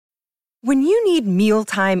When you need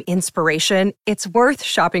mealtime inspiration, it's worth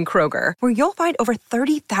shopping Kroger, where you'll find over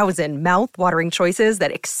 30,000 mouth-watering choices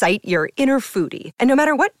that excite your inner foodie. And no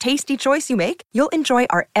matter what tasty choice you make, you'll enjoy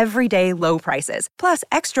our everyday low prices, plus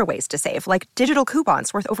extra ways to save, like digital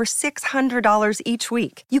coupons worth over $600 each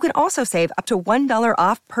week. You can also save up to $1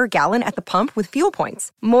 off per gallon at the pump with fuel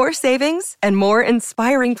points. More savings and more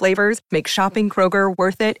inspiring flavors make shopping Kroger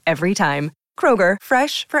worth it every time. Kroger,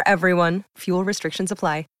 fresh for everyone. Fuel restrictions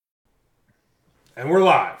apply. And we're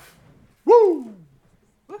live. Woo!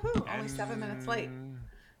 Woohoo! Only 7 minutes late.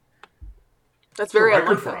 That's very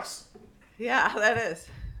record for us. Yeah, that is.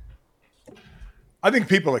 I think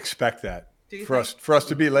people expect that for us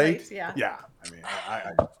to be late. Yeah. Yeah. I mean,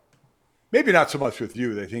 I maybe not so much with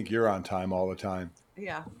you. They think you're on time all the time.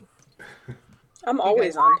 Yeah. I'm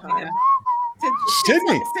always on time.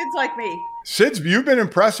 Sydney. Sid's like me. Sid's, you've been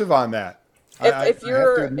impressive on that. If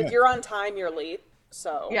you're on time, you're late.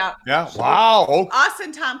 So Yeah. Yeah. Wow. Okay. Us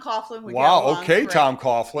and Tom Coughlin. We get Wow. along Okay, great. Tom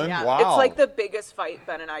Coughlin. Yeah. Wow. it's like the biggest fight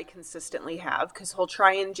Ben and I consistently have, because he'll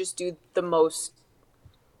try and just do the most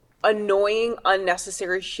annoying,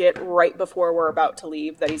 unnecessary shit right before we're about to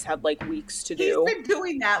leave that he's had like weeks to do. He's been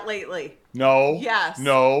doing that lately. No. Yes.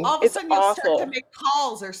 No. All of a It's sudden you'll start awful. to make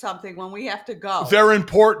calls or something when we have to go. They're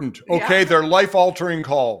important. Okay. Yeah. They're life-altering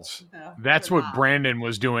calls. No, That's they're what not. Brandon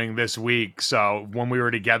was doing this week. So when we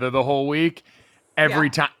were together the whole week,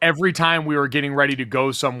 every time we were getting ready to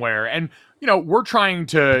go somewhere, and we're trying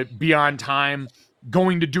to be on time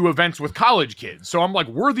going to do events with college kids. So I'm like,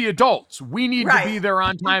 we're the adults. We need to be there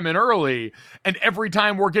on time and early. And every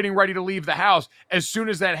time we're getting ready to leave the house, as soon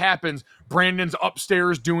as that happens, Brandon's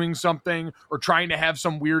upstairs doing something or trying to have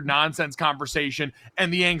some weird nonsense conversation.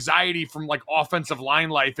 And the anxiety from like offensive line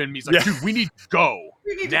life in me is like, dude, we need to go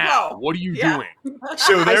now. What are you doing?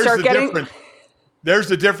 So there's start the getting- difference. There's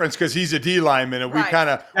the difference because he's a D lineman and we kind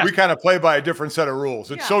of play by a different set of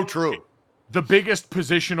rules. It's so true. The biggest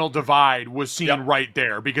positional divide was seen right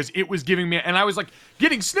there, because it was giving me, and I was like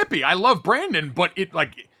getting snippy. I love Brandon, but it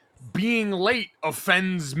like being late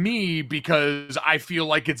offends me because I feel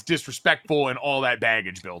like it's disrespectful and all that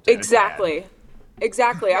baggage built in. Exactly.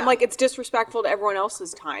 I'm like, it's disrespectful to everyone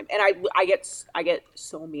else's time, and I get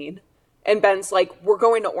so mean. And Ben's like, we're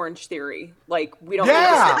going to Orange Theory. Like, we don't need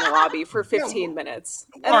to sit in the lobby for 15 minutes.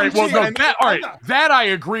 And All right, I'm just that I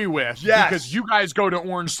agree with. Yes. Because you guys go to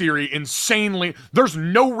Orange Theory insanely. There's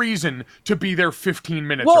no reason to be there 15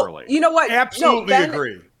 minutes well, early. you know what? Absolutely Ben,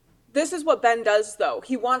 agree. This is what Ben does, though.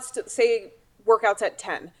 He wants to say workouts at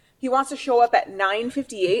 10. He wants to show up at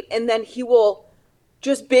 9:58, and then he will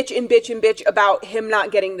just bitch about him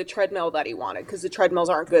not getting the treadmill that he wanted because the treadmills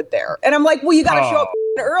aren't good there. And I'm like, well, you got to show up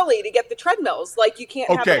early to get the treadmills. Like, you can't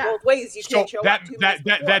have it both ways. You can't show up 2 minutes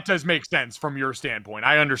before. That does make sense from your standpoint.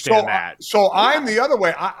 I understand that. So I'm the other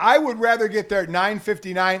way. I would rather get there at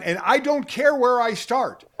 9:59, and I don't care where I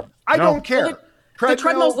start. I don't care. The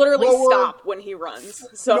treadmills literally stop when he runs.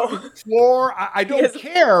 So floor, I don't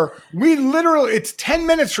care. We literally, it's 10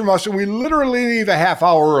 minutes from us, and we literally leave a half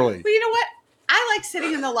hour early. But you know what? I like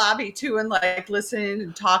sitting in the lobby too and like listening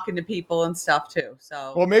and talking to people and stuff too.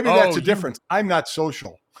 So Well, maybe that's a difference. I'm not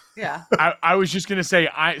social. yeah. I was just gonna say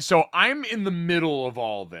I'm in the middle of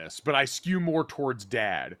all this, but I skew more towards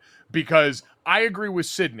Dad, because I agree with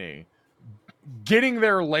Sydney. Getting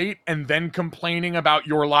there late and then complaining about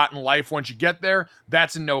your lot in life once you get there,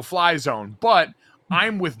 that's a no-fly zone. But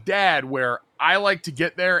I'm with Dad, where I like to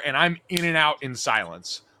get there and I'm in and out in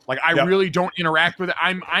silence. Like, I really don't interact with it.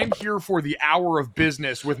 I'm here for the hour of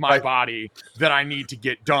business with my body that I need to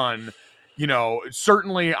get done.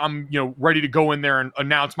 Certainly I'm, ready to go in there and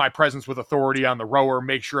announce my presence with authority on the rower,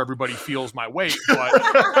 make sure everybody feels my weight, but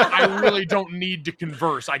I really don't need to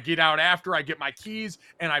converse. I get out after, I get my keys,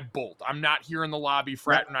 and I bolt. I'm not here in the lobby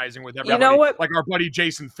fraternizing with everybody. You know what? Like our buddy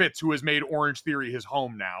Jason Fitz, who has made Orange Theory his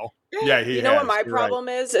home now. Yeah, he You know what my problem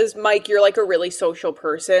is Mike, you're like a really social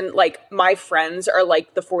person. Like, my friends are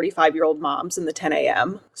like the 45-year-old moms in the 10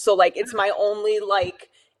 a.m. So like, it's my only like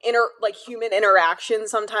human interaction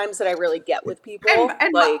sometimes that I really get with people.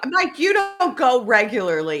 And like, Mike, you don't go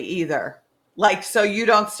regularly either. Like, so you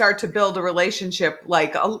don't start to build a relationship,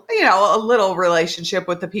 like a little relationship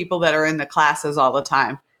with the people that are in the classes all the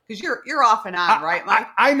time. Because you're off and on, right, Mike?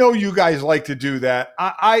 I know you guys like to do that.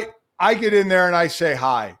 I get in there and I say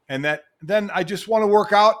hi, and then I just want to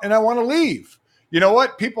work out and I want to leave. You know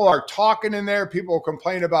what? People are talking in there. People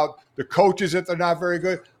complain about the coaches that they're not very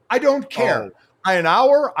good. I don't care. An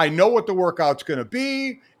hour, I know what the workout's going to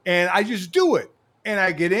be, and I just do it. And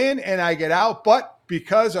I get in and I get out. But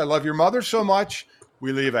because I love your mother so much,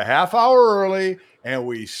 we leave a half hour early, and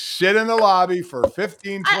we sit in the lobby for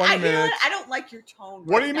 15, 20 You know minutes. what? I don't like your tone.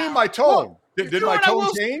 What do you mean my tone? Did my tone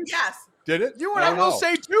change? Yes. Did it? You know what I will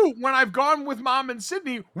say too, when I've gone with Mom and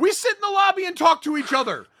Sydney, we sit in the lobby and talk to each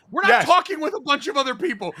other. We're not talking with a bunch of other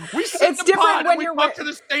people. We sit in the pod and we talk to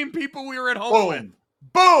the same people we were at home with.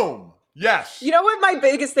 Boom. Yes. You know what my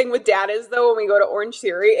biggest thing with Dad is, though, when we go to Orange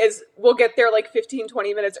Theory, is we'll get there like 15,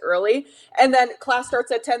 20 minutes early, and then class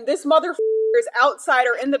starts at 10. This motherfucker is outside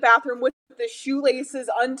or in the bathroom with the shoelaces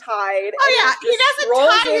untied. Oh, yeah. He doesn't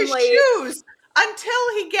tie his shoes until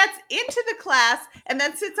he gets into the class and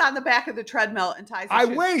then sits on the back of the treadmill and ties his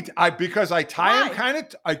shoes. Because I tie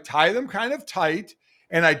them kind of tight,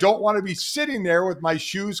 and I don't want to be sitting there with my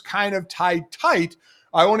shoes kind of tied tight.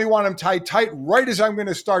 I only want them tied tight right as I'm going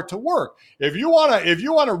to start to work. If you want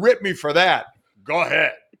to rip me for that, go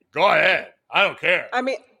ahead. Go ahead. I don't care. I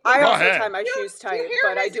mean, I also tie my shoes tight,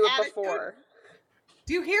 but I do it before.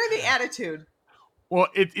 Do you hear the attitude? Well,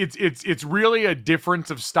 it's really a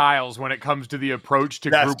difference of styles when it comes to the approach to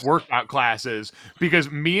group workout classes,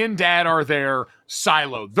 because me and Dad are there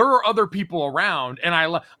siloed. There are other people around, and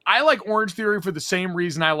I like Orange Theory for the same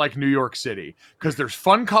reason I like New York City, because there's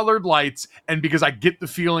fun colored lights and because I get the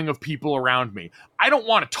feeling of people around me. I don't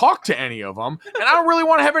want to talk to any of them, and I don't really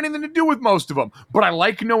want to have anything to do with most of them, but I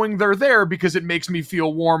like knowing they're there because it makes me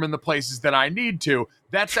feel warm in the places that I need to.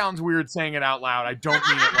 That sounds weird saying it out loud. I don't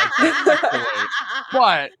mean it like that.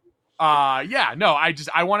 But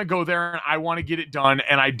I want to go there and I want to get it done,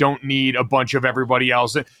 and I don't need a bunch of everybody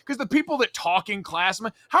else. Because the people that talk in class,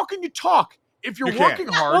 how can you talk if you're working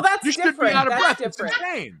hard? Well, that's you should be out of breath. Different. It's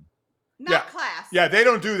insane. Not class. Yeah, they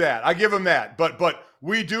don't do that. I give them that. But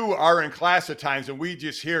we are in class at times, and we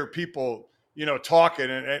just hear people, talking,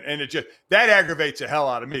 and it just, that aggravates the hell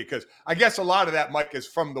out of me, because I guess a lot of that, Mike, is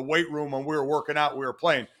from the weight room when we were working out, we were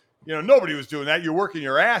playing. Nobody was doing that. You're working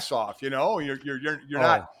your ass off. You're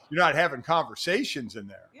not having conversations in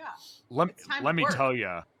there. Yeah. Let me tell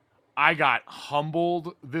you, I got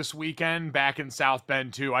humbled this weekend back in South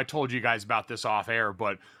Bend too. I told you guys about this off air,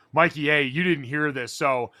 but Mikey A, you didn't hear this.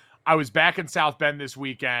 So I was back in South Bend this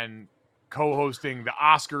weekend, co-hosting the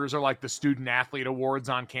Oscars, or like the Student Athlete Awards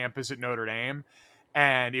on campus at Notre Dame.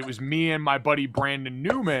 And it was me and my buddy Brandon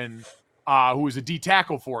Newman, who was a D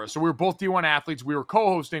tackle for us. So we were both D1 athletes. We were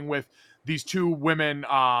co-hosting with these two women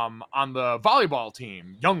on the volleyball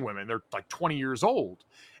team, young women. They're like 20 years old.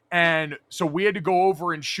 And so we had to go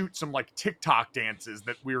over and shoot some like TikTok dances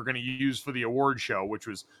that we were going to use for the award show, which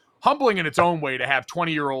was humbling in its own way to have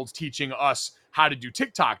 20-year-olds teaching us how to do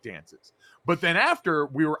TikTok dances. But then after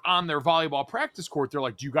we were on their volleyball practice court, they're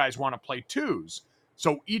like, do you guys want to play twos?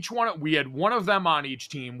 So we had one of them on each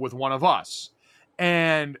team with one of us.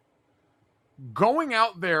 And going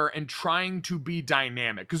out there and trying to be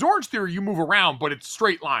dynamic, because Orange Theory, you move around, but it's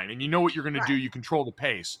straight line and you know what you're going to do. You control the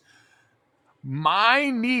pace.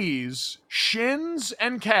 My knees, shins,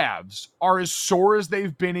 and calves are as sore as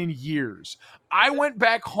they've been in years. I went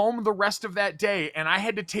back home the rest of that day and I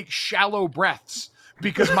had to take shallow breaths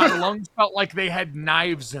because my lungs felt like they had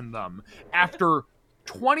knives in them after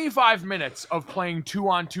 25 minutes of playing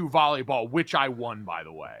 2-on-2 volleyball, which I won, by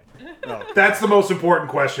the way. No, that's the most important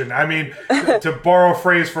question. I mean, to borrow a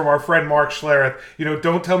phrase from our friend Mark Schlereth,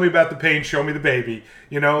 don't tell me about the pain, show me the baby.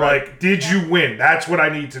 Like, did you win? That's what I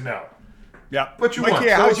need to know. Yeah. But you Mikey,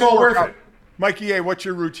 won, so it's all worth it. Mikey A., what's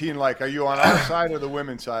your routine like? Are you on our side or the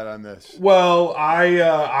women's side on this? Well,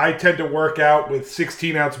 I tend to work out with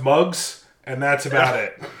 16-ounce mugs, and that's about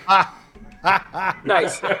it.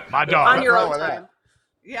 Nice. My dog. On your own time.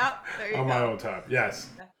 Yep, there you go. On my own time, yes.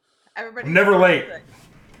 Everybody, I'm never late.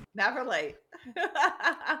 Never late.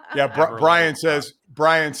 Yeah, Brian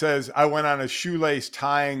says, I went on a shoelace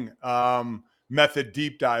tying method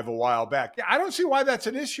deep dive a while back. Yeah, I don't see why that's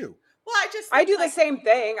an issue. Well, I do the same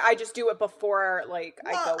thing. I just do it before, I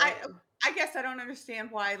go in. I guess I don't understand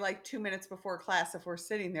why, 2 minutes before class, if we're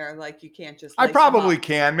sitting there, you can't just. I probably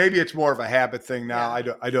can. Maybe it's more of a habit thing now.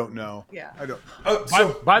 Yeah. I don't know. Yeah. I don't.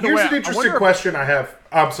 By the way, an interesting question I have.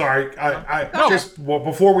 I'm sorry.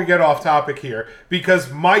 Before we get off topic here,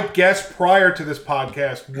 because my guess prior to this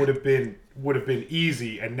podcast would have been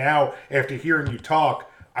easy, and now after hearing you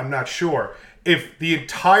talk, I'm not sure. If the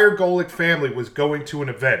entire Golick family was going to an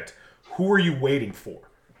event, who are you waiting for?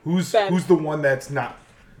 Who's the one that's not?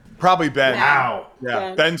 Probably Ben. Wow.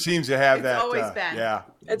 Yeah. Ben seems to have that. It's always Ben. Yeah.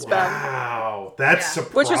 It's Ben. Wow. That's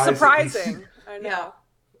surprising. Which is surprising. I know. Yeah.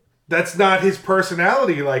 That's not his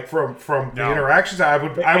personality, from the interactions. I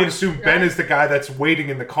would assume Ben is the guy that's waiting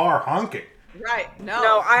in the car honking. Right.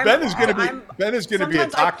 No. Ben is going to be a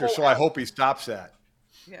doctor, so I hope he stops that.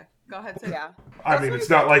 Yeah. Go ahead, Sid. Yeah. I mean, it's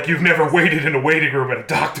not like you've never waited in a waiting room at a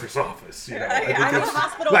doctor's office. You know,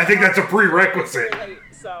 I think that's a prerequisite.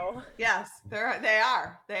 So yes, they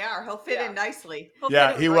are. He'll fit in nicely.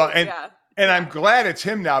 He will. And I'm glad it's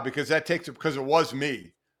him now because because it was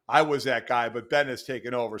me. I was that guy, but Ben has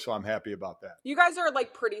taken over, so I'm happy about that. You guys are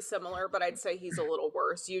like pretty similar, but I'd say he's a little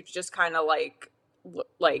worse. You just kind of like.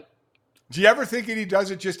 Do you ever think he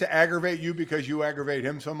does it just to aggravate you because you aggravate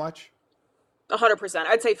him so much? 100%.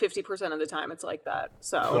 I'd say 50% of the time it's like that.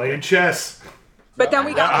 So playing chess. But then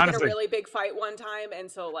we got in a really big fight one time, and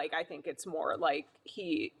so like I think it's more like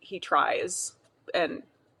he tries and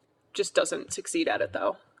just doesn't succeed at it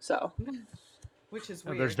though. So which is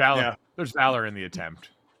weird. There's valor. Yeah. There's valor in the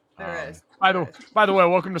attempt. There is. By the way,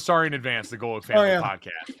 welcome to Sorry in Advance, the Golic Family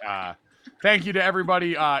podcast. Thank you to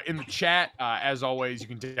everybody in the chat. As always, you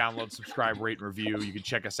can download, subscribe, rate, and review. You can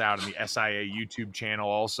check us out on the SIA YouTube channel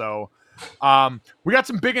also. We got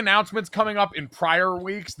some big announcements coming up in prior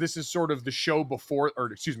weeks. This is sort of the show before,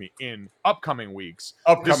 in upcoming weeks.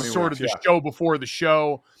 This is sort of the show before the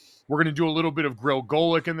show. We're going to do a little bit of Grill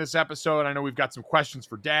Golic in this episode. I know we've got some questions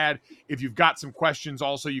for Dad. If you've got some questions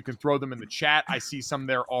also, you can throw them in the chat. I see some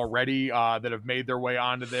there already that have made their way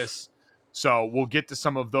onto this. So we'll get to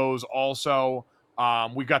some of those also.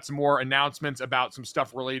 We've got some more announcements about some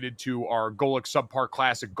stuff related to our Golic Subpar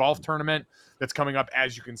Classic Golf Tournament that's coming up,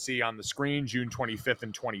 as you can see on the screen, June 25th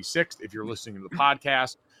and 26th. If you're listening to the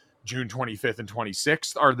podcast, June 25th and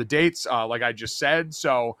 26th are the dates, like I just said.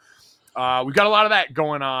 So we've got a lot of that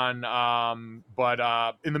going on.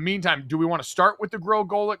 But in the meantime, do we want to start with the Grill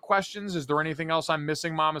Golic questions? Is there anything else I'm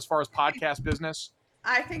missing, Mom, as far as podcast business?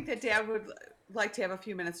 I think that Dad would like to have a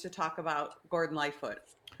few minutes to talk about Gordon Lightfoot.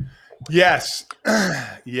 Yes.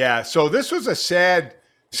 Yeah. So this was a sad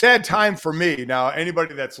time for me. Now,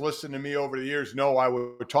 anybody that's listened to me over the years know I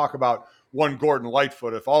would talk about one Gordon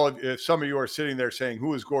Lightfoot. If some of you are sitting there saying,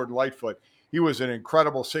 who is Gordon Lightfoot? He was an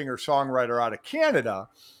incredible singer-songwriter out of Canada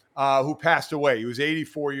who passed away. He was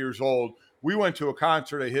 84 years old. We went to a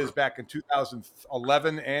concert of his back in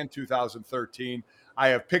 2011 and 2013. I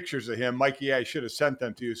have pictures of him. Mikey, I should have sent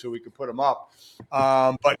them to you so we could put them up.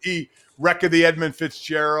 But Wreck of the Edmund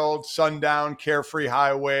Fitzgerald, Sundown, Carefree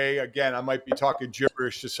Highway. Again, I might be talking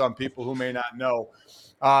gibberish to some people who may not know.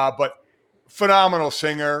 But phenomenal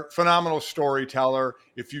singer, phenomenal storyteller.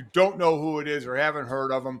 If you don't know who it is or haven't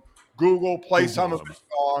heard of him, play some of his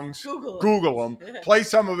songs. Google him. Play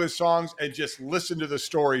some of his songs and just listen to the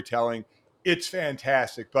storytelling. It's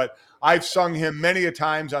fantastic. But I've sung him many a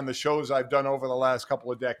times on the shows I've done over the last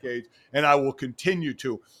couple of decades, and I will continue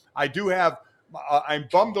to. I do have I'm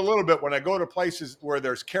bummed a little bit when I go to places where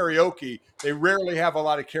there's karaoke. They rarely have a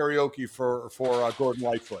lot of karaoke for Gordon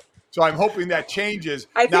Lightfoot. So I'm hoping that changes.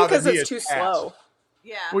 I think because it's too slow.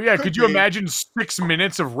 Yeah. Well, yeah. Could you imagine 6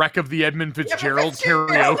 minutes of Wreck of the Edmund Fitzgerald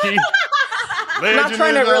karaoke? I'm not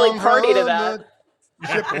trying to really party to that.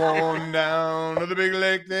 Ship on down to the big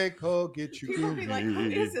lake they call Get You. People would be like, who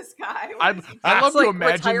is this guy? I'd love to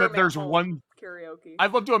imagine that there's one karaoke.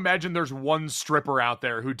 I'd love to imagine there's one stripper out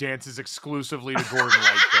there who dances exclusively to Gordon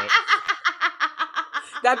Lightfoot.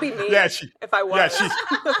 That'd be me. Yeah, if I was. Yeah,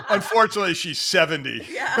 unfortunately she's 70.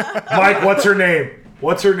 Yeah. Mike, what's her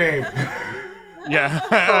name? Yeah.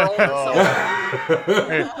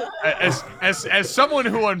 As someone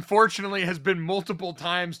who unfortunately has been multiple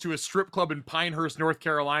times to a strip club in Pinehurst, North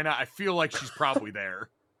Carolina, I feel like she's probably there.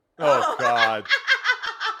 Oh God.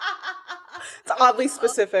 It's oddly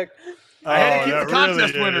specific. I had to keep the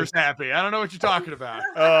contest winners happy. I don't know what you're talking about.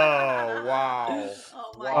 Oh, wow.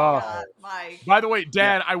 Oh, my God, Mike. By the way,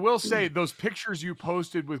 Dad, I will say those pictures you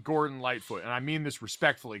posted with Gordon Lightfoot, and I mean this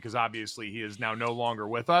respectfully because obviously he is now no longer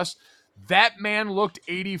with us. That man looked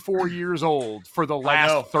 84 years old for the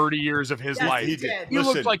last 30 years of his life. He did. He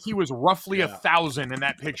looked like he was roughly 1,000 in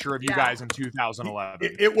that picture of you guys in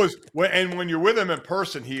 2011. It was, and when you're with him in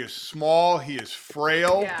person, he is small, he is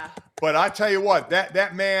frail. Yeah. But I tell you what,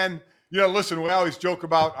 that man, listen, we always joke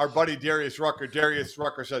about our buddy Darius Rucker. Darius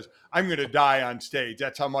Rucker says, I'm going to die on stage.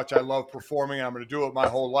 That's how much I love performing, and I'm going to do it my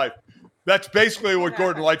whole life. That's basically what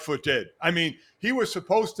Gordon Lightfoot did. I mean, he was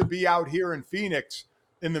supposed to be out here in Phoenix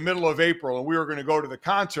in the middle of April, and we were going to go to the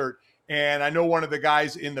concert. And I know one of the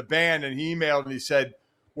guys in the band, and he emailed and he said,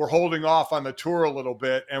 we're holding off on the tour a little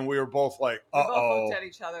bit. And we were both like, We both looked at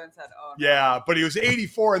each other and said, oh, no. Yeah, but he was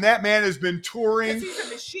 84, and that man has been touring. He's a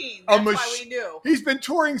machine. That's why we knew. He's been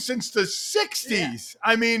touring since the 60s. Yeah.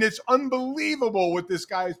 I mean, it's unbelievable what this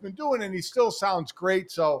guy's been doing, and he still sounds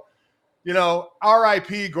great. So,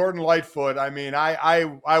 R.I.P. Gordon Lightfoot. I mean, I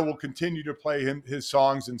will continue to play his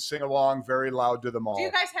songs and sing along very loud to them all. Do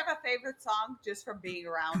you guys have a favorite song just from being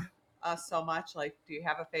around? so much? Like, do you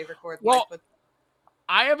have a favorite Gordon Well, Lightfoot?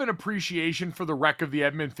 I have an appreciation for the Wreck of the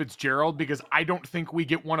Edmund Fitzgerald because I don't think we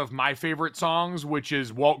get one of my favorite songs, which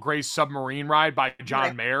is Walt Gray's Submarine Ride by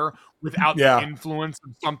John Mayer, without the influence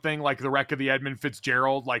of something like the Wreck of the Edmund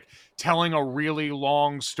Fitzgerald, like telling a really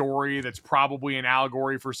long story that's probably an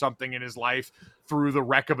allegory for something in his life through the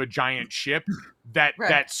wreck of a giant ship. That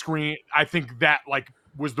screen, I think that like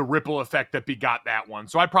was the ripple effect that begot that one.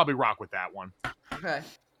 So I'd probably rock with that one. Okay.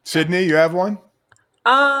 Sydney, you have one?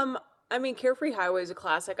 I mean, Carefree Highway is a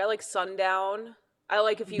classic. I like Sundown. I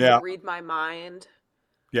like If You Could Read My Mind.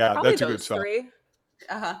 Yeah, Probably that's a those good song. three.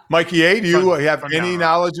 Mikey A, do you have any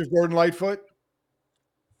knowledge of Gordon Lightfoot?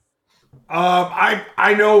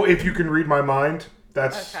 I know If You Can Read My Mind.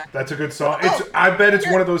 That's a good song. I bet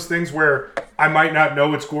it's one of those things where I might not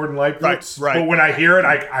know it's Gordon Lightfoot, but when I hear it,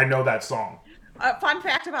 I know that song. Fun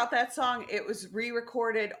fact about that song, it was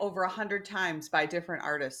re-recorded over 100 times by different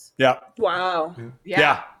artists. Yeah. Wow.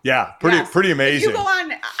 Yeah. Pretty amazing. If you go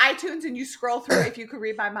on iTunes and you scroll through If You Could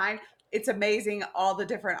Read My Mind, it's amazing all the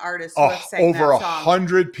different artists who have sang over that song.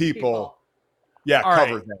 100 people. Yeah, all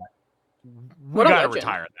covered right. that. We gotta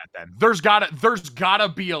retire that then. There's gotta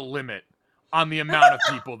be a limit on the amount of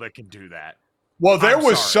people that can do that. Well, there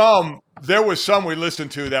was some we listened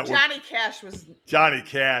to that Johnny Cash was Johnny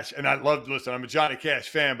Cash, and I loved. Listen, I'm a Johnny Cash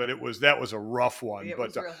fan, but that was a rough one.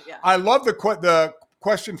 But really, I love the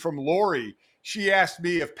question from Lori. She asked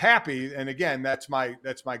me if Pappy, and again, that's my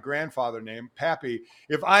grandfather name, Pappy.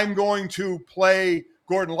 If I'm going to play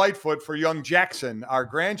Gordon Lightfoot for young Jackson, our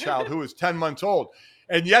grandchild, who is 10 months old,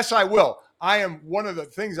 and yes, I will. I am one of the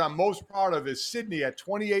things I'm most proud of is Sydney at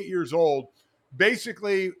 28 years old.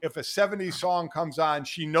 Basically, if a 70s song comes on,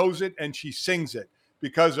 she knows it and she sings it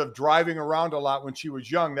because of driving around a lot when she was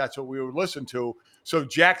young. That's what we would listen to. So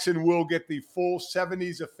Jackson will get the full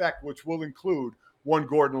 70s effect, which will include one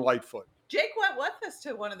Gordon Lightfoot. Jake went with us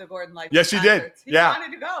to one of the Gordon Lightfoot Yes, he concerts. did. He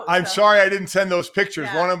wanted to go. I'm sorry I didn't send those pictures.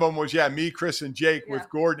 One of them was, me, Chris, and Jake with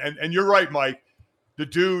Gordon. And you're right, Mike. The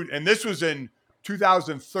dude, and this was in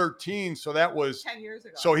 2013, so that was 10 years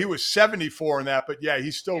ago. So he was 74 in that, but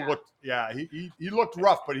he still looked he looked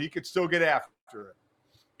rough, but he could still get after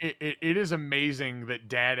it. It is amazing that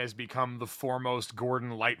Dad has become the foremost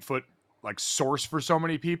Gordon Lightfoot like source for so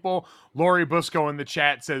many people. Lori Busco in the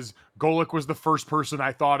chat says Golic was the first person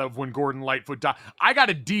I thought of when Gordon Lightfoot died. I got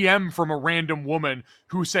a DM from a random woman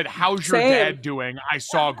who said, "How's your dad doing? I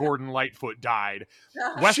saw Gordon Lightfoot died."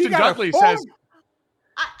 Weston Dudley says,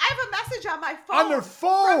 I have a message on my phone. On their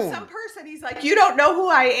phone. From some person. He's like, "You don't know who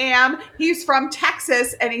I am." He's from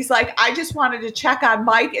Texas. And he's like, "I just wanted to check on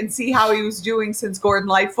Mike and see how he was doing since Gordon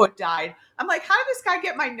Lightfoot died." I'm like, how did this guy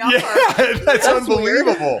get my number? Yeah, that's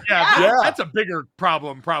unbelievable. Yeah, that's a bigger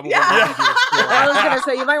problem, probably. Yeah. I was going to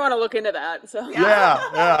say, you might want to look into that. So. Yeah,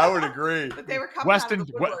 I would agree. But they were coming out of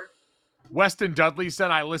the woodwork. Weston Dudley said,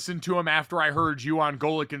 "I listened to him after I heard you on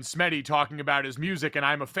Golic and Smetty talking about his music, and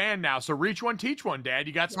I'm a fan now. So reach one, teach one, Dad.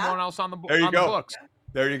 You got someone else on the books."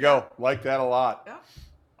 There you go. Like that a lot. Yeah.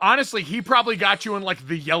 Honestly, he probably got you in like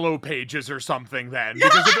the yellow pages or something then.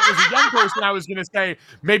 Because if it was a young person, I was going to say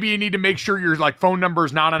maybe you need to make sure your like phone number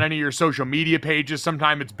is not on any of your social media pages.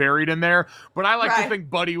 Sometimes it's buried in there. But I like to think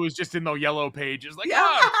Buddy was just in the yellow pages. Like,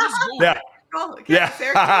 Chris Golic.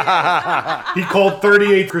 He called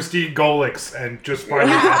 38 Christine Golics and just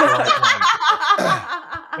finally got the right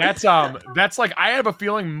one. That's like, I have a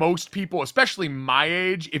feeling most people, especially my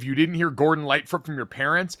age, if you didn't hear Gordon Lightfoot from your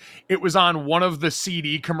parents, it was on one of the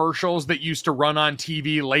CD commercials that used to run on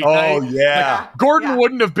TV late night. Oh, yeah. Like, Gordon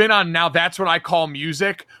wouldn't have been on Now That's What I Call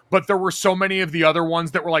Music, but there were so many of the other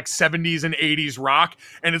ones that were like 70s and 80s rock,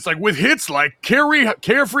 and it's like with hits like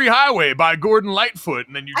Carefree Highway by Gordon Lightfoot,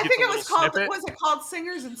 and then you get it was called, snippet. was it called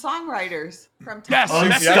Singers and Songwriters from Yes,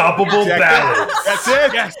 Unstoppable Ballads. That's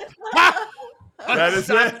it. Yes. That is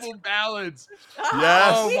it. Ballads.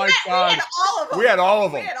 Yes. Oh my God. We had all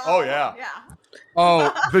of them. Oh yeah.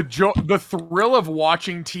 Oh, the thrill of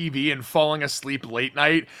watching TV and falling asleep late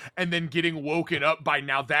night and then getting woken up by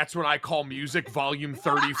Now That's What I Call Music, volume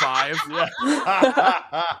 35.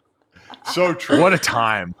 Yeah. So true. What a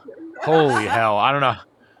time. Holy hell. I don't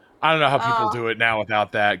know how people do it now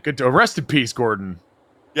without that. Good to rest in peace, Gordon.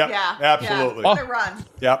 Yep. Yeah. Absolutely. Yeah. Run.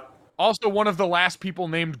 Yep. Also one of the last people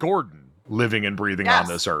named Gordon living and breathing on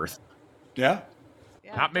this earth. Yeah.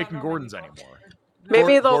 Not making Gordons anymore.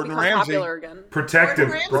 Maybe they'll Gordon become Ramsay. popular again. Protect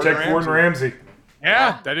him. Protect Gordon Ramsay.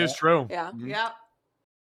 Yeah, that is true. Yeah. Yep.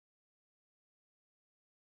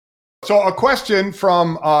 So a question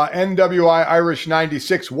from NWI Irish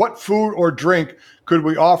 96. What food or drink could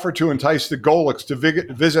we offer to entice the Golics to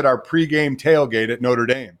visit our pregame tailgate at Notre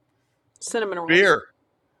Dame? Cinnamon rolls. Beer.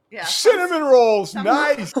 Yeah. Cinnamon rolls,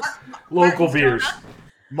 nice. Local beers.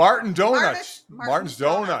 Martin Donuts. Martin's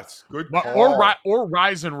Donuts. Good call. Or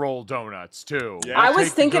Rise and Roll donuts too. Yeah. I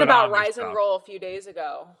was thinking about Omni Rise stuff. and Roll a few days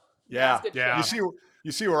ago. Yeah. That's good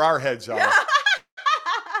You see where our heads are.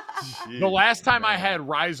 The last time I had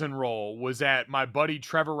Rise and Roll was at my buddy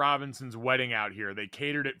Trevor Robinson's wedding out here. They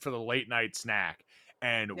catered it for the late night snack.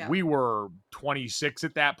 And we were 26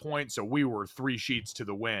 at that point, so we were 3 sheets to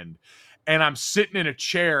the wind. And I'm sitting in a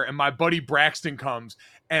chair, and my buddy Braxton comes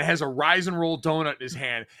and has a Rise and Roll donut in his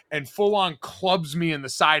hand and full on clubs me in the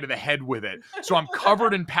side of the head with it. So I'm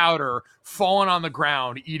covered in powder, falling on the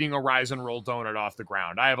ground, eating a Rise and Roll donut off the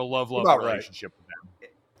ground. I have a love relationship with them.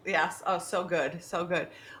 Yes. Oh, so good. So good.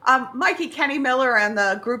 Mikey, Kenny Miller in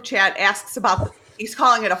the group chat asks about, he's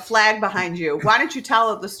calling it a flag behind you. Why don't you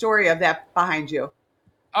tell the story of that behind you?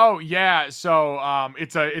 Oh yeah, so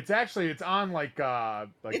it's on like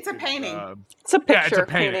it's a painting. It's a picture. Yeah, it's a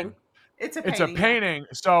painting. It's a painting.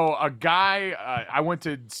 So a guy, I went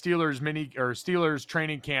to Steelers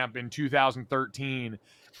training camp in 2013,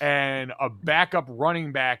 and a backup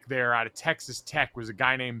running back there out of Texas Tech was a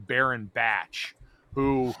guy named Baron Batch,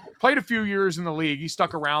 who played a few years in the league. He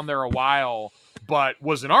stuck around there a while, but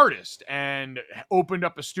was an artist and opened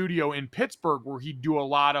up a studio in Pittsburgh where he'd do a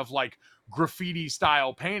lot of like graffiti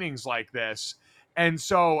style paintings like this. And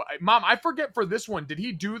so, Mom, I forget for this one, did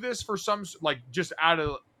he do this for some, like, just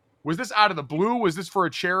was this out of the blue? Was this for a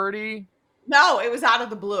charity? No, it was out of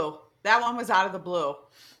the blue. That one was out of the blue.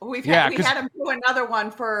 We had him do another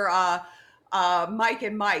one for Mike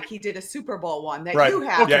and Mike. He did a Super Bowl one that you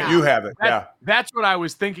have. Yeah, you have it. That's what I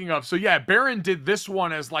was thinking of. So yeah, Baron did this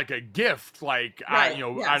one as like a gift, like out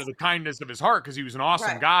of the kindness of his heart, because he was an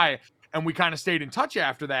awesome guy, and we kind of stayed in touch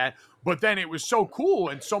after that. But then it was so cool,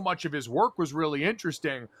 and so much of his work was really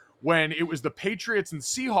interesting when it was the Patriots and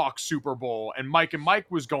Seahawks Super Bowl, and Mike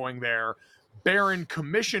was going there. Baron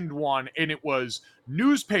commissioned one, and it was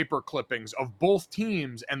newspaper clippings of both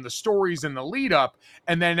teams and the stories in the lead up,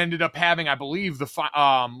 and then ended up having, I believe, the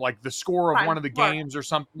score of one of the games or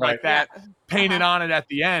something like that painted on it at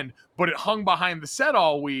the end. But it hung behind the set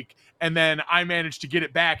all week, and then I managed to get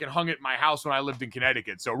it back and hung it in my house when I lived in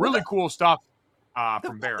Connecticut. So really cool stuff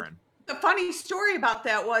from Baron. The funny story about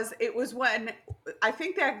that was, it was when I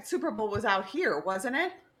think that Super Bowl was out here, wasn't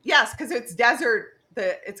it? Yes, because it's desert.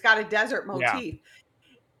 It's got a desert motif.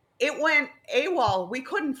 Yeah. It went AWOL. We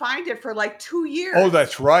couldn't find it for like 2 years. Oh,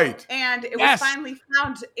 that's right. And it was finally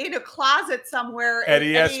found in a closet somewhere at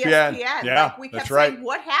ESPN. Yeah, like we kept saying,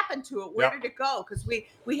 what happened to it? Where did it go? Because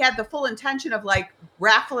we had the full intention of like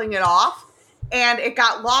raffling it off, and it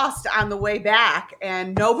got lost on the way back,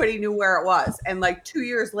 and nobody knew where it was. And like 2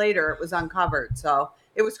 years later, it was uncovered. So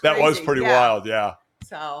it was crazy. That was pretty wild. Yeah.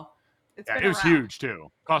 So. It was huge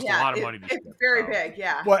too. Cost a lot of money. It's very big,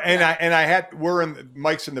 yeah. Well,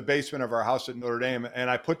 Mike's in the basement of our house at Notre Dame, and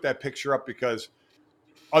I put that picture up because,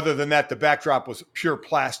 other than that, the backdrop was pure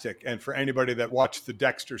plastic. And for anybody that watched the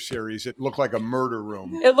Dexter series, it looked like a murder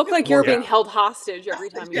room. It looked like you were being held hostage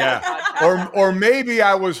every time you did a podcast. Or maybe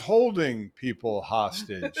I was holding people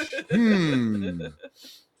hostage.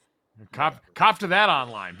 Cop to that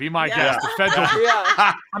online. Be my guest. The feds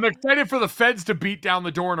I'm excited for the feds to beat down the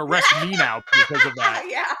door and arrest me now because of that.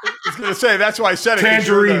 Yeah. I was going to say, that's why I said it.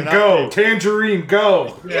 Tangerine, go. Tangerine,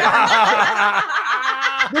 go. Yeah.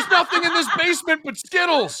 There's nothing in this basement but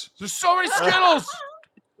Skittles. There's so many Skittles.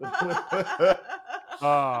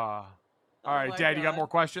 All right, Dad, you got more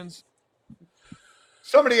questions?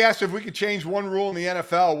 Somebody asked if we could change one rule in the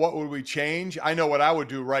NFL, what would we change? I know what I would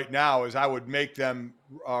do right now is I would make them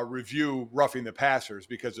review roughing the passers,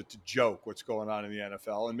 because it's a joke what's going on in the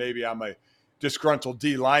NFL. And maybe I'm a disgruntled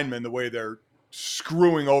D lineman, the way they're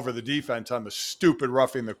screwing over the defense on the stupid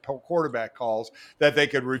roughing the quarterback calls, that they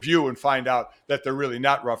could review and find out that they're really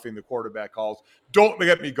not roughing the quarterback calls. Don't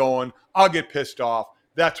get me going. I'll get pissed off.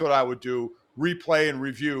 That's what I would do. Replay and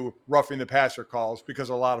review roughing the passer calls, because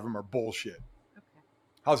a lot of them are bullshit.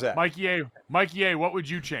 How's that? Mikey A, what would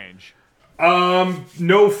you change?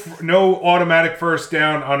 No automatic first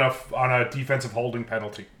down on a defensive holding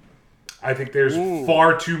penalty. I think there's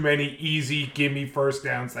far too many easy gimme first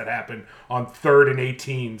downs that happen on 3rd and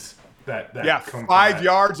 18s. That come 5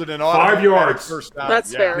 yards and an automatic 5 yards first down.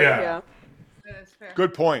 That's fair. Yeah. That is fair.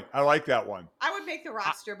 Good point. I like that one. I would make the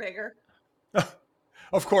roster bigger.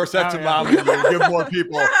 Of course, that's a mom. Give more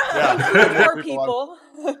people. Yeah, more people.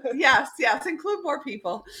 Yes, include more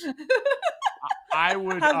people. I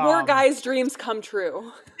would have more guys' dreams come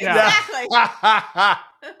true. Yeah. Exactly.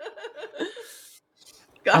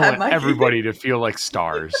 Go ahead, Mikey. Everybody to feel like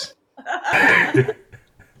stars.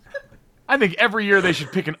 I think every year they should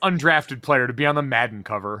pick an undrafted player to be on the Madden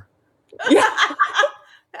cover. Yeah.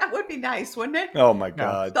 That would be nice, wouldn't it? Oh my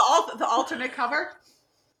God. The alternate cover.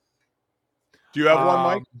 Do you have one,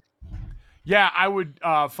 Mike? Yeah, I would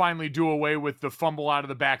finally do away with the fumble out of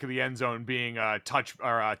the back of the end zone being a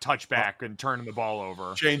touchback and turning the ball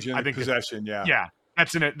over. Changing possession, yeah. Yeah.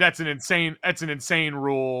 That's an insane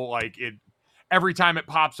rule. Like every time it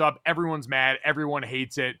pops up, everyone's mad, everyone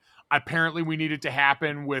hates it. Apparently we need it to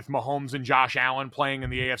happen with Mahomes and Josh Allen playing in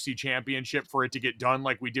the AFC Championship for it to get done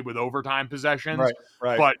like we did with overtime possessions.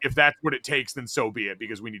 Right. But if that's what it takes, then so be it,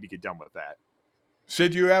 because we need to get done with that.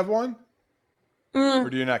 Sid, do you have one? Or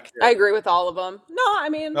do you not care? I agree with all of them. No, I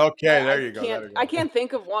mean... Okay, there you go. I can't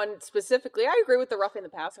think of one specifically. I agree with the roughing the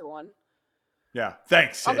passer one. Yeah,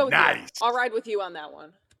 thanks, Sid. I'll go with nice. you. I'll ride with you on that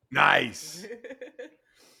one. Nice.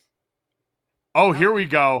 Oh, here we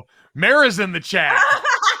go. Mara's in the chat.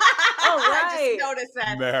 All right. I just noticed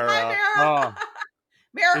that. Mara. Hi, Mara.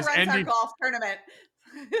 Mara Is runs our Andy- golf tournament.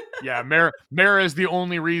 Yeah, Mara is the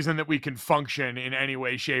only reason that we can function in any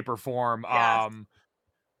way, shape, or form. Yes.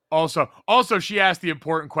 Also, she asked the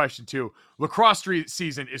important question too. Lacrosse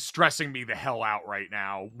season is stressing me the hell out right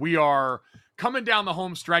now. We are coming down the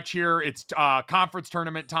home stretch here. It's conference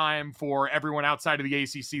tournament time for everyone outside of the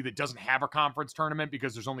ACC that doesn't have a conference tournament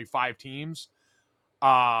because there's only 5 teams.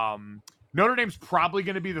 Notre Dame's probably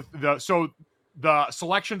going to be the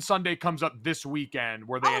Selection Sunday comes up this weekend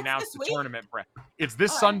where they announce the tournament bracket. It's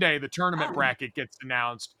this Sunday. The tournament bracket gets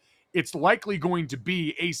announced. It's likely going to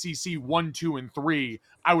be ACC 1, 2, and 3.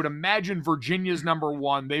 I would imagine Virginia's number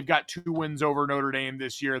 1. They've got 2 wins over Notre Dame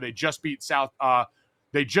this year. They just beat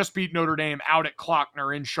Notre Dame out at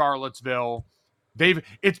Klockner in Charlottesville.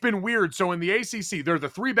 It's been weird. So in the ACC, they're the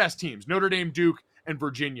 3 best teams: Notre Dame, Duke, and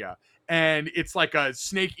Virginia. And it's like a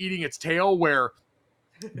snake eating its tail where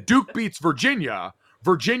Duke beats Virginia,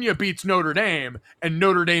 Virginia beats Notre Dame, and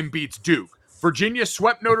Notre Dame beats Duke. Virginia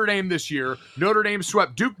swept Notre Dame this year. Notre Dame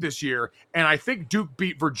swept Duke this year. And I think Duke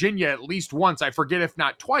beat Virginia at least once. I forget if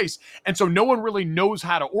not twice. And so no one really knows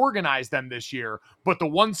how to organize them this year. But the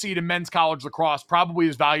 1 seed in men's college lacrosse, probably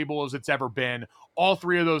as valuable as it's ever been. All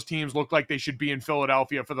 3 of those teams look like they should be in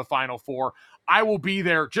Philadelphia for the Final Four. I will be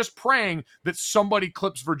there just praying that somebody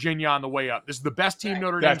clips Virginia on the way up. This is the best team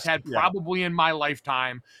Notre Dame's had probably in my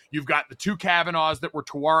lifetime. You've got the 2 Kavanaughs that were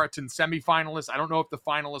Tewaaraton semifinalists. I don't know if the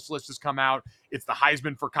finalist list has come out. It's the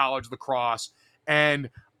Heisman for college lacrosse. And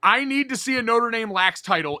I need to see a Notre Dame Lax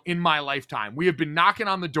title in my lifetime. We have been knocking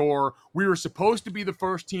on the door. We were supposed to be the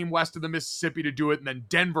first team west of the Mississippi to do it, and then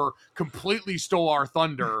Denver completely stole our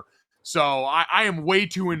thunder. So I am way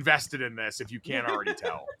too invested in this, if you can't already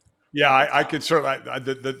tell. Yeah, I could certainly.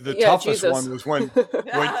 The toughest one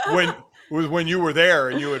was when you were there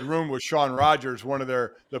and you had roomed with Sean Rogers, one of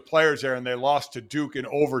the players there, and they lost to Duke in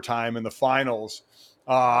overtime in the finals.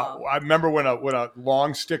 I remember when a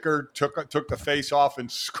long sticker took the face off and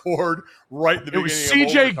scored right at the beginning. It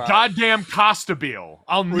was CJ goddamn Costabile.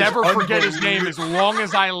 I'll never forget his name as long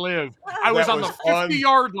as I live. I was on the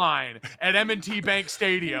 50-yard line at M&T Bank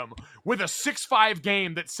Stadium with a 6-5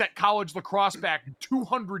 game that set college lacrosse back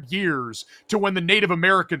 200 years to when the Native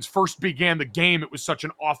Americans first began the game. It was such an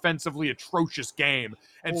offensively atrocious game.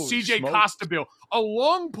 And CJ Costabile, a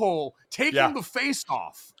long pole, taking the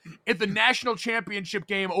face-off at the national championship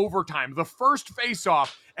game overtime, the first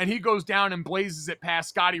face-off, and he goes down and blazes it past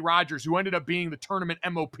Scotty Rogers, who ended up being the tournament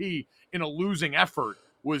MOP in a losing effort,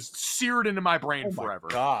 was seared into my brain forever.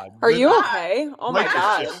 God. Are you okay? Oh, my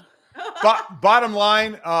God. Bottom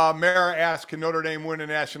line, Mara asked, can Notre Dame win a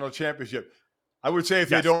national championship? I would say if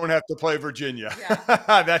they don't have to play Virginia.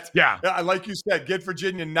 Like you said, get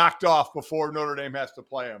Virginia knocked off before Notre Dame has to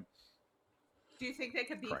play them. Do you think they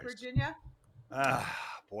could beat Virginia?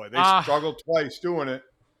 Boy, they struggled twice doing it.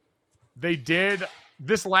 They did.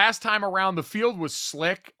 This last time around, the field was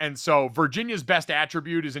slick, and so Virginia's best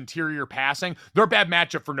attribute is interior passing. They're a bad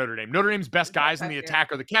matchup for Notre Dame. Notre Dame's best guys in the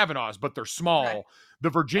attack are the Kavanaughs, but they're small. Right. The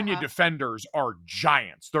Virginia defenders are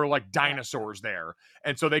giants. They're like dinosaurs there,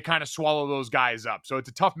 and so they kind of swallow those guys up. So it's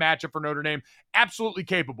a tough matchup for Notre Dame. Absolutely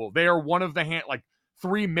capable. They are one of the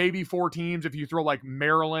 3, maybe 4 teams if you throw like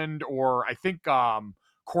Maryland or I think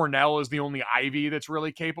Cornell is the only Ivy that's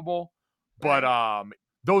really capable. But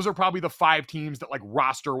those are probably the 5 teams that like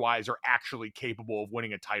roster wise are actually capable of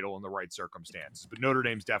winning a title in the right circumstances. But Notre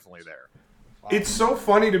Dame's definitely there. Wow. It's so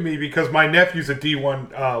funny to me because my nephew's a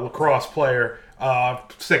D1 lacrosse player,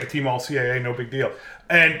 second team All-CAA, no big deal.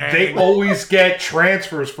 And they always get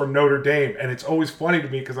transfers from Notre Dame. And it's always funny to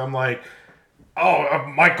me because I'm like,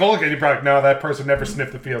 Mike Goligan, you're probably like, no, that person never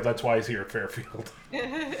sniffed the field. That's why he's here at Fairfield.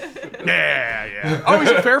 Yeah. Oh,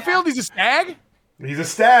 he's at Fairfield? He's a Stag? He's a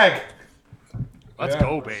Stag. Let's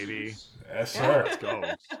go, baby. Yes, sir. Let's go.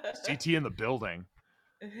 CT in the building.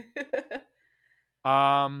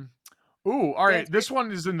 All right. This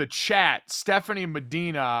one is in the chat. Stephanie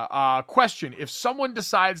Medina. Question: if someone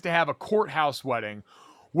decides to have a courthouse wedding,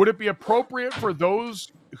 would it be appropriate for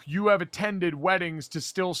those you have attended weddings to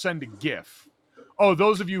still send a gift? Oh,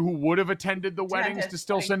 those of you who would have attended the weddings to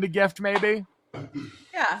still send a gift, maybe?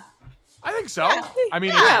 Yeah. I think so. Yeah. I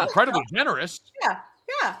mean, it's incredibly generous.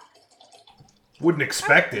 Yeah. Wouldn't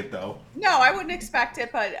expect it, though. No, I wouldn't expect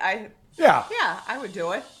it, but I would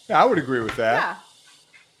do it. Yeah, I would agree with that. Yeah.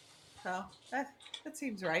 So that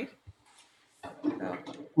seems right. So.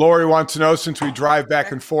 Lori wants to know, since we drive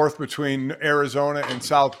back and forth between Arizona and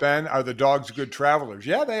South Bend, are the dogs good travelers?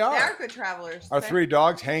 Yeah, they are. They are good travelers. Our 3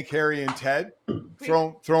 dogs, Hank, Harry, and Ted,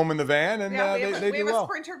 throw them in the van, and they do well. We have a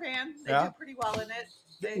Sprinter van. They do pretty well in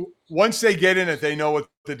it. Once they get in it, they know what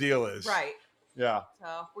the deal is. Right. Yeah.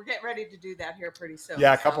 So we're getting ready to do that here pretty soon.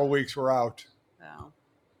 Yeah, a couple of weeks we're out. So,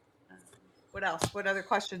 what else? What other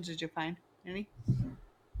questions did you find? Any?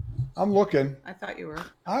 I'm looking. I thought you were.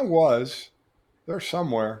 I was. They're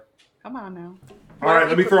somewhere. Come on now. All right,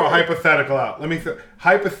 let me throw a hypothetical out.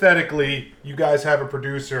 Hypothetically, you guys have a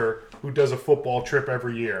producer who does a football trip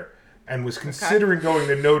every year and was considering going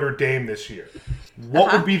to Notre Dame this year.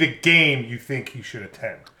 What would be the game you think he should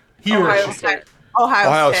attend? Ohio State.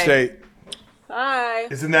 Ohio State. Hi.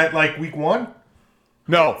 Isn't that like week 1?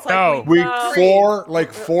 No. Like week 4,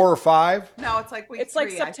 like 4 or 5? No, it's like week 3. It's like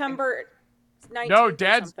September 19th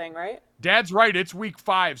or something, right? Dad's right. It's week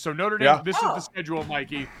 5. So Notre Dame, this is the schedule,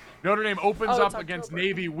 Mikey. Notre Dame opens up against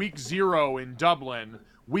Navy week 0 in Dublin.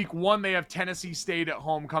 Week 1, they have Tennessee State at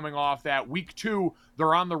home coming off that. Week 2,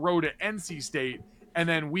 they're on the road at NC State. And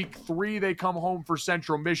then week 3, they come home for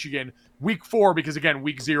Central Michigan. Week 4, because again,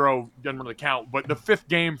 week 0 doesn't really count. But the 5th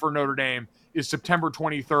game for Notre Dame is September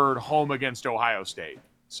 23rd, home against Ohio State.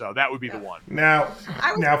 So that would be the one. Now,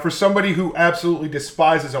 for somebody who absolutely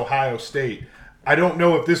despises Ohio State, I don't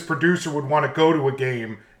know if this producer would want to go to a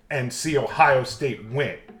game and see Ohio State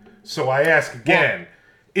win. So I ask again,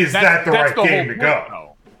 is that the right game to go?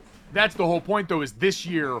 Though. That's the whole point, though, is this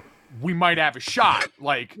year we might have a shot.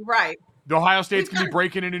 Like, the Ohio State's going to be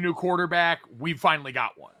breaking in a new quarterback. We've finally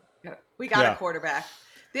got one. We got a quarterback.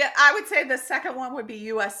 I would say the second one would be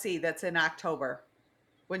USC. That's in October.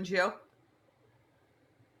 Wouldn't you?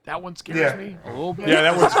 That one scares me a little bit. Yeah,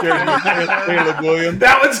 that one scares me. Caleb Williams.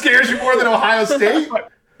 That one scares you more than Ohio State?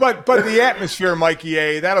 But the atmosphere, Mikey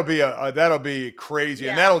A, that'll be crazy,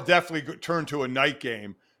 and that'll definitely turn to a night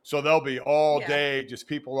game. So there'll be all day, just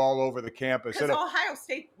people all over the campus. Because Ohio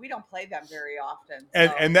State, we don't play them very often.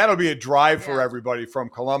 And that'll be a drive for everybody from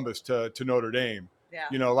Columbus to Notre Dame. Yeah.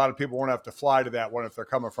 You know, a lot of people won't have to fly to that one if they're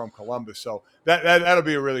coming from Columbus. So that'll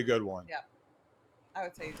be a really good one. Yeah. I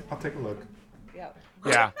would say I'll take a look. Yeah.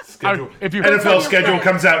 NFL schedule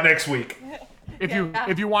comes out next week.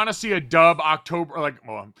 If you want to see a dub October,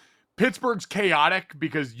 Pittsburgh's chaotic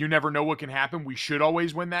because you never know what can happen. We should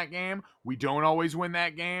always win that game. We don't always win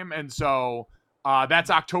that game. And so that's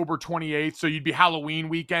October 28th. So you'd be Halloween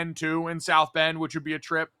weekend too in South Bend, which would be a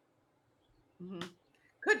trip. Mm-hmm.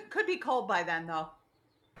 Could be cold by then though.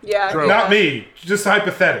 Yeah. True. Not me. Just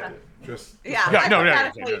hypothetically. Yeah. No.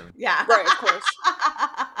 Yeah. Right, of course.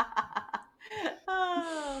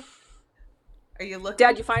 Are you looking?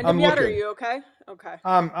 Dad, you find him yet? Or are you okay? Okay.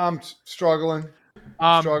 I'm struggling.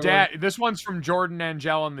 Dad, this one's from Jordan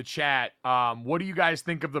Angel in the chat. What do you guys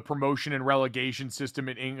think of the promotion and relegation system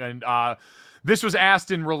in England? This was asked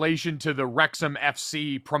in relation to the Wrexham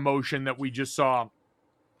FC promotion that we just saw.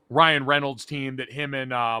 Ryan Reynolds' team that him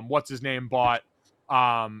and what's his name bought.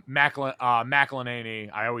 McElhenney.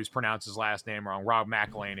 I always pronounce his last name wrong. Rob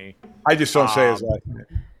McElhenney. I just don't say his last name.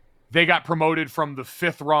 They got promoted from the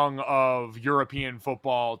 5th rung of European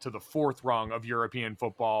football to the 4th rung of European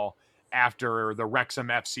football after the Wrexham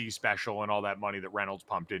FC special and all that money that Reynolds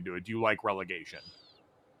pumped into it. Do you like relegation?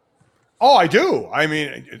 Oh, I do. I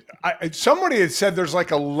mean, somebody had said there's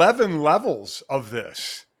like 11 levels of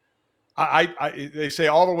this. They say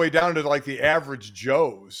all the way down to like the average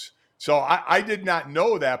Joes. So I did not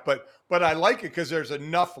know that, but I like it because there's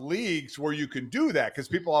enough leagues where you can do that, because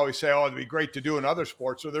people always say, oh, it'd be great to do in other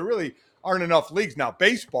sports. So there really aren't enough leagues. Now,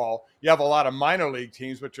 baseball, you have a lot of minor league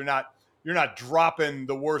teams, but you're not dropping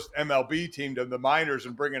the worst MLB team to the minors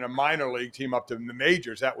and bringing a minor league team up to the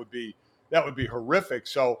majors. That would be horrific.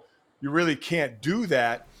 So you really can't do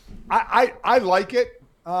that. I like it.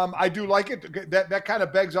 I do like it. That kind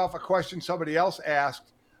of begs off a question somebody else asked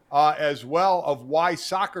as well, of why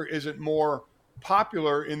soccer isn't more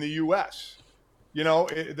popular in the U.S. You know,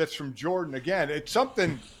 that's from Jordan again. It's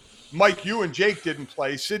something Mike, you and Jake didn't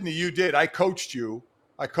play. Sydney, you did. I coached you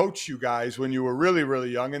guys when you were really, really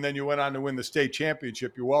young, and then you went on to win the state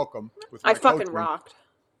championship. You're welcome. I fucking rocked.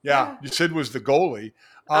 Yeah, Sid was the goalie.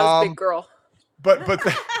 I was a big girl. But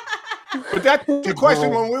that's the question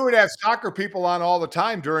when we would have soccer people on all the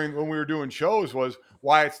time when we were doing shows was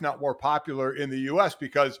why it's not more popular in the U.S.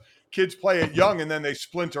 because kids play it young and then they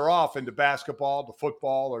splinter off into basketball, to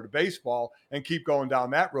football, or to baseball and keep going down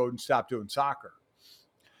that road and stop doing soccer.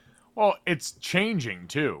 Well, it's changing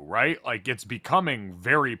too, right? Like it's becoming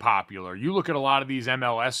very popular. You look at a lot of these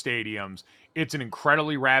MLS stadiums, it's an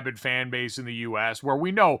incredibly rabid fan base in the U.S. where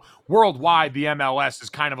we know worldwide the MLS is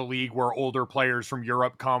kind of a league where older players from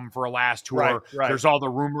Europe come for a last tour. Right. There's all the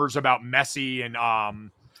rumors about Messi and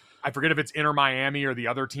I forget if it's Inter Miami or the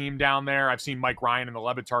other team down there. I've seen Mike Ryan and the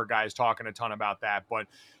Le Batard guys talking a ton about that. But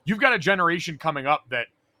you've got a generation coming up that,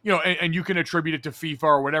 and you can attribute it to FIFA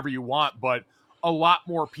or whatever you want, but a lot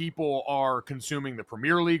more people are consuming the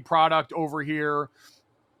Premier League product over here.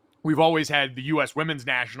 We've always had the U.S. women's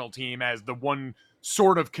national team as the one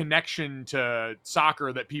sort of connection to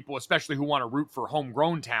soccer that people, especially who want to root for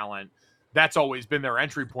homegrown talent, that's always been their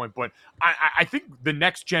entry point. But I think the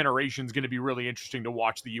next generation is going to be really interesting to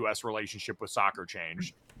watch the U.S. relationship with soccer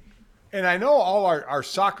change. And I know all our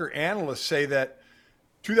soccer analysts say that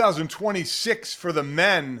 2026 for the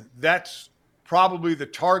men, that's probably the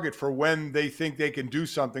target for when they think they can do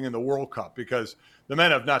something in the World Cup, because the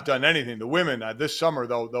men have not done anything. The women, this summer,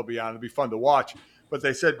 though, they'll be on. It'll be fun to watch. But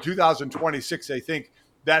they said 2026, they think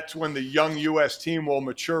that's when the young U.S. team will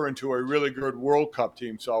mature into a really good World Cup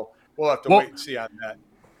team. So we'll have to wait and see on that.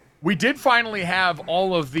 We did finally have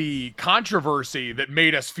all of the controversy that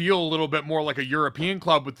made us feel a little bit more like a European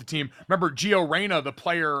club with the team. Remember Gio Reyna, the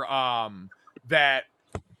player that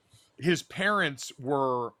his parents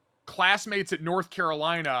were classmates at North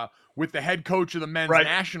Carolina with the head coach of the men's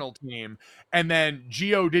national team. And then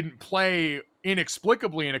Gio didn't play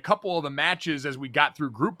inexplicably in a couple of the matches as we got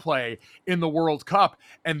through group play in the World Cup.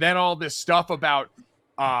 And then all this stuff about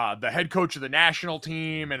the head coach of the national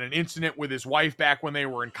team and an incident with his wife back when they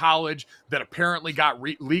were in college that apparently got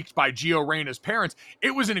leaked by Gio Reyna's parents.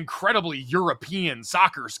 It was an incredibly European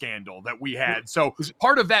soccer scandal that we had. So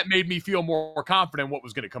part of that made me feel more confident what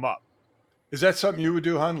was going to come up. Is that something you would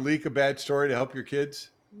do, hon? Leak a bad story to help your kids?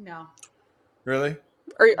 No. Really?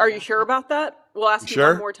 Are you sure about that? We'll ask you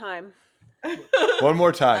one more time. One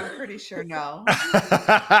more time. I'm pretty sure no.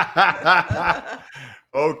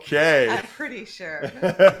 Okay. I'm pretty sure. It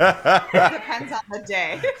depends on the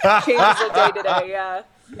day. Changes the day to day, yeah.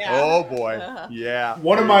 Oh boy. Yeah.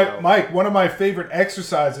 One of my favorite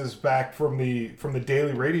exercises back from the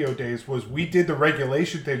daily radio days was we did the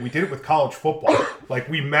regulation thing. We did it with college football. Like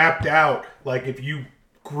we mapped out like if you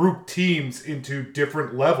group teams into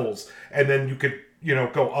different levels and then you could,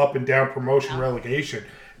 go up and down promotion, relegation.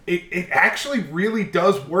 It actually really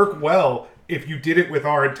does work well if you did it with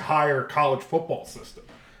our entire college football system.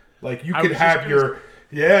 Like you could have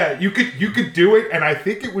you could do it, and I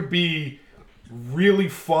think it would be really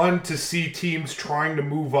fun to see teams trying to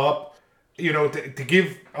move up, to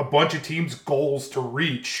give a bunch of teams goals to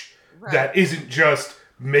reach that isn't just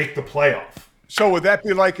make the playoff. So would that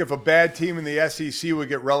be like if a bad team in the SEC would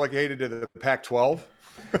get relegated to the Pac-12?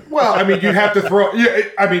 Well, I mean, you'd have to throw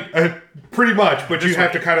pretty much, but you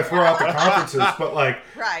have to kind of throw out the conferences. But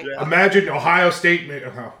imagine Ohio State,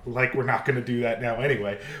 we're not going to do that now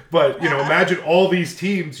anyway. But, imagine all these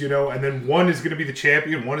teams, and then one is going to be the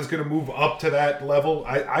champion, one is going to move up to that level.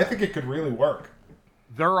 I think it could really work.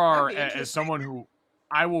 There are, as someone who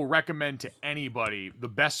I will recommend to anybody, the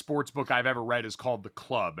best sports book I've ever read is called The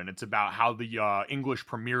Club, and it's about how the English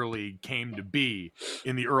Premier League came to be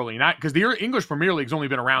in the early 90s, because the English Premier League's only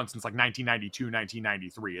been around since like 1992,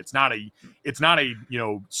 1993. It's not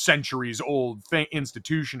a centuries old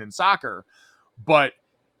institution in soccer, but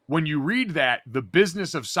when you read that, the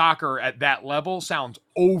business of soccer at that level sounds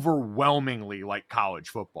overwhelmingly like college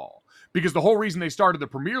football. Because the whole reason they started the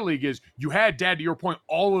Premier League is you had, Dad, to your point,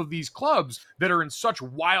 all of these clubs that are in such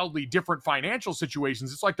wildly different financial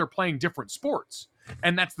situations. It's like they're playing different sports.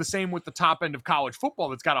 And that's the same with the top end of college football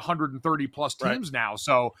that's got 130 plus teams now.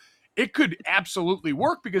 So it could absolutely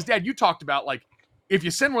work because, Dad, you talked about like if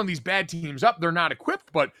you send one of these bad teams up, they're not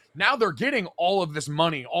equipped, but now they're getting all of this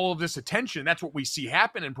money, all of this attention. That's what we see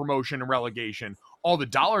happen in promotion and relegation, all the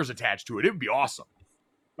dollars attached to it. It would be awesome.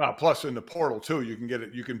 Plus in the portal too, you can get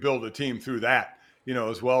it. You can build a team through that,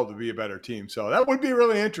 as well to be a better team. So that would be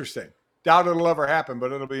really interesting. Doubt it'll ever happen,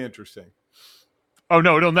 but it'll be interesting. Oh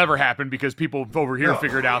no, it'll never happen because people over here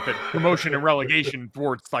figured out that promotion and relegation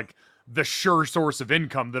sports like the sure source of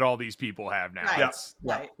income that all these people have now. Right.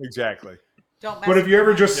 Yeah, exactly. But if you're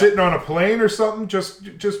ever just sitting on a plane or something, just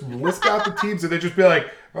list out the teams and then just be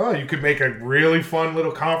like, oh, you could make a really fun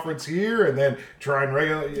little conference here and then try and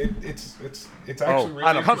regulate. It's actually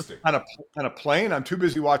really interesting. On a plane, I'm too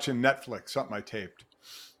busy watching Netflix. Something I taped.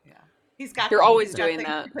 Yeah, he's got. You're always doing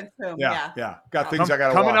that. Yeah. Got things I got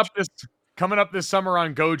to watch. Coming up this summer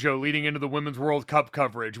on Gojo, leading into the Women's World Cup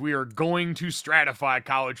coverage, we are going to stratify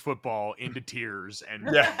college football into tiers and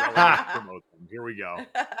promote them. Here we go.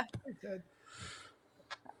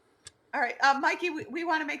 All right, Mikey, we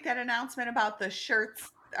want to make that announcement about the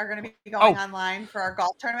shirts are going to be going online for our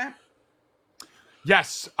golf tournament.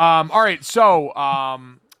 Yes. All right. So,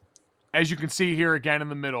 as you can see here again in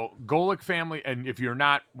the middle, Golic family, and if you're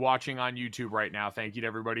not watching on YouTube right now, thank you to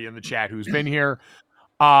everybody in the chat who's been here.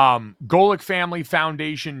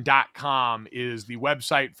 GolicFamilyFoundation.com is the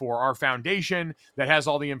website for our foundation that has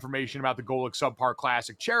all the information about the Golic Subpar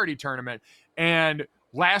Classic charity tournament. And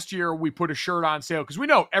last year we put a shirt on sale because we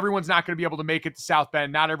know everyone's not going to be able to make it to South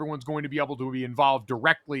Bend. Not everyone's going to be able to be involved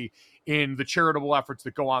directly in the charitable efforts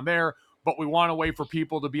that go on there. But we want a way for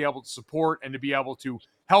people to be able to support and to be able to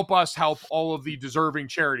help us help all of the deserving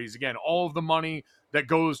charities. Again, all of the money that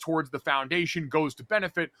goes towards the foundation goes to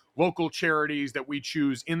benefit local charities that we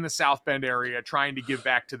choose in the South Bend area, trying to give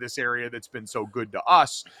back to this area that's been so good to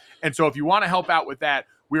us. And so if you want to help out with that,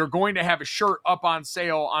 we are going to have a shirt up on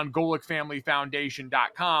sale on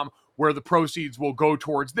GolicFamilyFoundation.com where the proceeds will go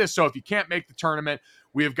towards this. So if you can't make the tournament,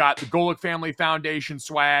 we have got the Golic Family Foundation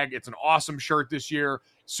swag. It's an awesome shirt this year.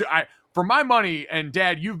 So for my money, and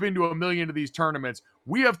Dad, you've been to a million of these tournaments,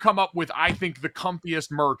 we have come up with, I think, the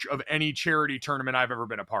comfiest merch of any charity tournament I've ever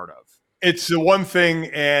been a part of. It's the one thing,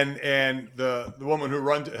 and the woman who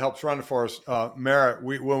helps run it for us, Mara,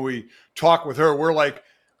 when we talk with her, we're like,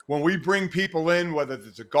 when we bring people in, whether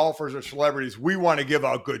it's golfers or celebrities, we want to give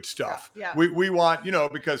out good stuff. Yeah. We want,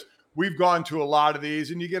 because we've gone to a lot of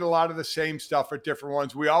these and you get a lot of the same stuff at different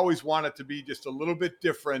ones. We always want it to be just a little bit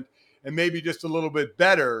different and maybe just a little bit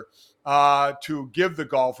better to give the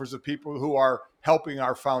golfers, the people who are helping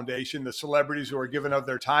our foundation, the celebrities who are giving of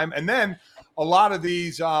their time. And then a lot of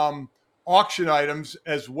these auction items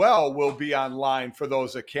as well will be online for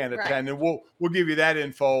those that can't attend. And we'll give you that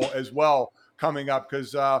info as well coming up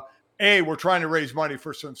because A, we're trying to raise money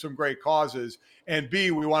for some great causes, and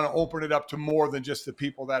B, we want to open it up to more than just the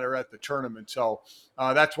people that are at the tournament. So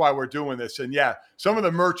that's why we're doing this. And yeah, some of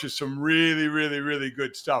the merch is some really, really, really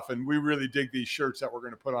good stuff, and we really dig these shirts that we're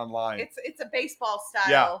going to put online. It's a baseball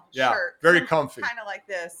style shirt, very comfy, kind of like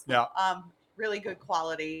this. Yeah, really good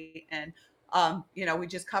quality, and we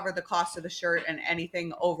just cover the cost of the shirt, and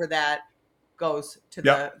anything over that goes to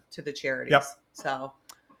the charities. Yep. So.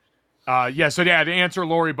 So to answer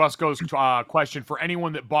Lori Busco's question, for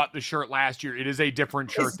anyone that bought the shirt last year, it is a different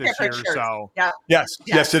shirt this year. Shirt. So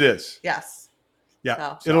yes, it is. Yes.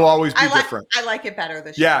 Yeah, it'll always be different. I like it better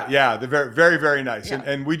this year. Yeah, they're very, very, very nice,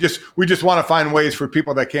 and we just want to find ways for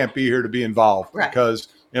people that can't be here to be involved because,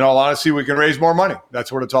 in all honesty, we can raise more money.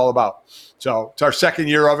 That's what it's all about. So it's our second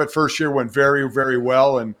year of it. First year went very, very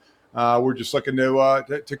well, and we're just looking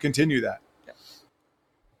to continue that.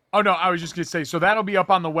 Oh, no, I was just going to say, so that'll be up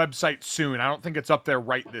on the website soon. I don't think it's up there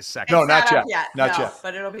right this second. No, not yet. Not yet.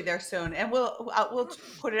 But it'll be there soon. And we'll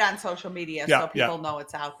put it on social media so people know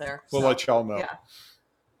it's out there. We'll let y'all know. Yeah.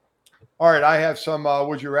 All right, I have some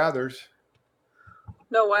Would You Rathers.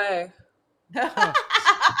 No way.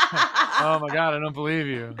 Oh, my God, I don't believe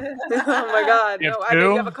you. Oh, my God. No, I think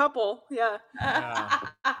you have a couple. Yeah. I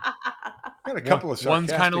got a couple of sarcastic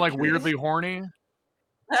One's kind of like weirdly horny.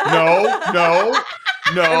 No.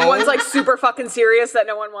 And one's like super fucking serious that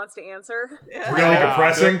no one wants to answer. Really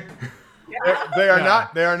depressing. They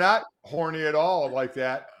are not horny at all like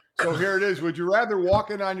that. So here it is. Would you rather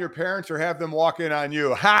walk in on your parents or have them walk in on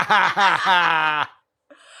you? Ha ha ha ha.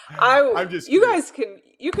 I'm just you guys can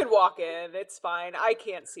walk in. It's fine. I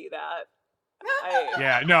can't see that.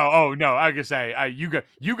 No. I could say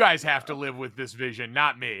you guys have to live with this vision,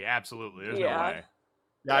 not me. Absolutely. There's no way.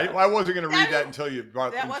 Yeah, I wasn't going to read that until you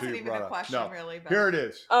brought it up. That wasn't even a question, really. But... Here it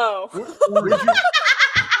is. Oh.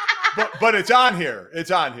 But it's on here.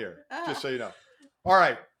 It's on here, just so you know. All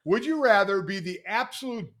right. Would you rather be the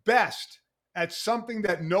absolute best at something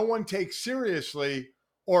that no one takes seriously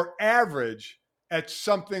or average at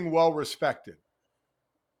something well-respected?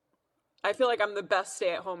 I feel like I'm the best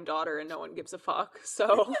stay-at-home daughter and no one gives a fuck,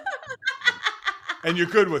 so. And you're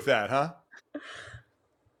good with that, huh?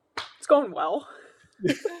 It's going well.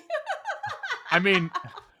 I mean,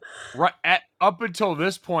 up until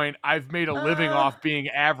this point, I've made a living off being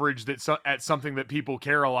average at something that people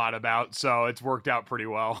care a lot about, so it's worked out pretty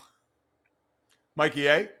well. Mikey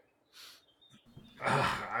A?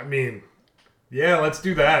 I mean, Yeah, let's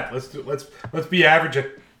do that. Let's be average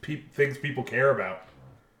at things people care about.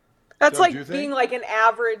 That's like being like an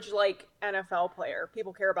average like NFL player.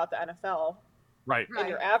 People care about the NFL, right? And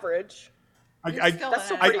you're average. I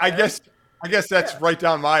guess that's right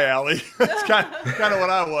down my alley. That's kind of what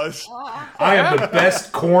I was. I am the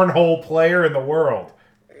best cornhole player in the world.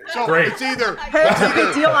 So great. It's either it's a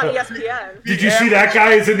big deal on ESPN. Did you see that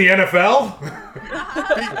guy is in the NFL?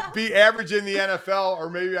 be average in the NFL, or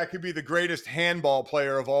maybe I could be the greatest handball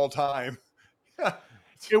player of all time.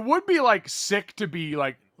 It would be like sick to be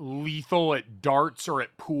like lethal at darts or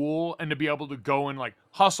at pool and to be able to go and like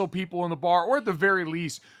hustle people in the bar, or at the very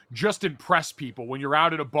least just impress people when you're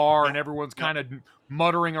out at a bar and everyone's kind of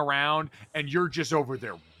muttering around and you're just over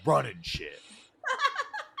there running shit.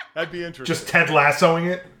 That'd be interesting. Just Ted Lassoing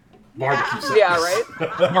it. Barbecue. Yeah,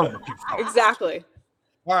 right. Exactly.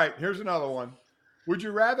 All right, here's another one. Would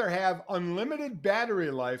you rather have unlimited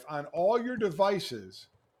battery life on all your devices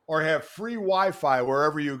or have free Wi-Fi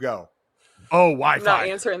wherever you go? Oh, Wi-Fi. I'm not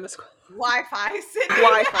answering this question. Wi-Fi.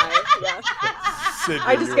 Wi-Fi, yeah. Sydney,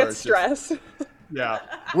 I just get stressed. Yeah.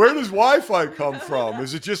 Where does Wi-Fi come from?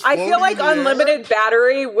 Is it just I feel like floating in the unlimited air?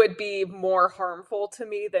 battery would be more harmful to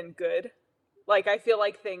me than good. Like, I feel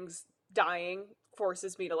like things dying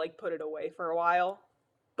forces me to, like, put it away for a while.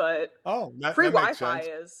 But free Wi-Fi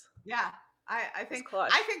is. Yeah. I think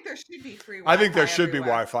clutch. I think there should be free Wi-Fi. I think there should everywhere.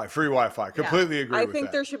 be Wi-Fi, free Wi-Fi. Completely agree I with think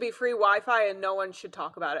that. there should be free Wi-Fi and no one should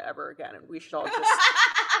talk about it ever again. And we should all just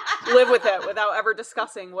live with it without ever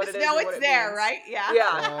discussing what Just it is. know and it's what it there, means. right? Yeah.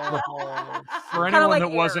 Yeah. For Kinda anyone like that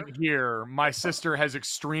air. wasn't here, my sister has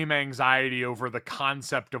extreme anxiety over the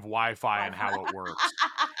concept of Wi-Fi and how it works.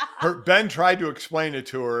 Ben tried to explain it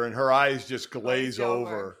to her, and her eyes just glaze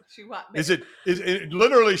over. Is it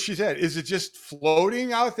literally? She said, "Is it just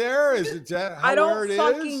floating out there? Is it that how I don't where it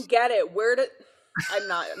fucking is?" get it. Where did I'm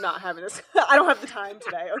not having this. I don't have the time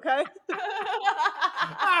today. Okay.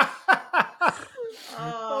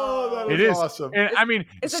 Oh, that It is is awesome. And I mean,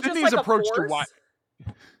 Is it just Sydney's like a approach to force?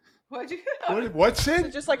 What'd you? What's Is it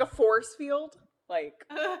it? just like a force field? Like,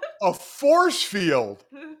 A force field.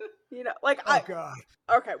 you know, like Oh God.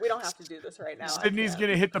 Okay, we don't have to do this right now. Sydney's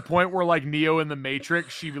gonna hit the point where, like Neo in the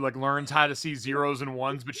Matrix, she like learns how to see zeros and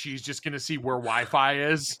ones, but she's just gonna see where Wi-Fi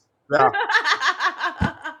is. Yeah.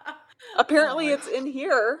 Apparently, it's in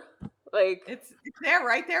here. Like, it's there,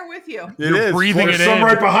 right there with you. It is. breathing There's it some in.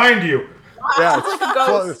 right behind you. Yeah, it's like a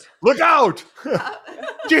ghost. Look out!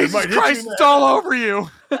 Jesus might hit you Christ, in it's all over you.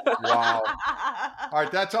 Wow. All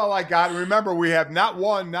right, that's all I got. And remember, we have not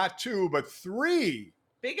one, not two, but three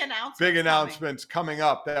Big announcements coming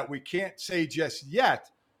up that we can't say just yet,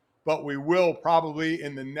 but we will probably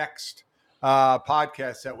in the next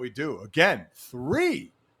podcast that we do. Again,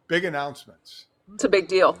 three big announcements. It's a big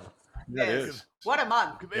deal. That is. What a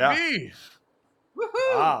month. Could they Yeah. be?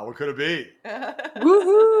 Woohoo. Wow, what could it be?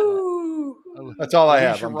 Woohoo! That's all I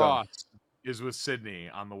have. Alicia I'm done. Ross is with Sydney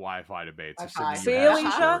on the Wi-Fi debate. So Wi-Fi. Sydney, See, you have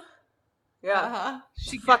Alicia? support. Yeah.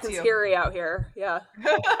 She gets Fucking you. scary out here. Yeah.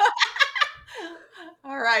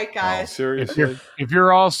 All right, Oh, guys. seriously? If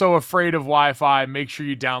you're also afraid of Wi-Fi, make sure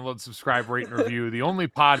you download, subscribe, rate, and review the only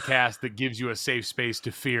podcast that gives you a safe space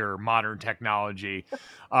to fear modern technology.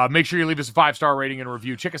 Make sure you leave us a 5-star rating and a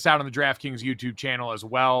review. Check us out on the DraftKings YouTube channel as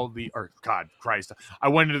well. God Christ, I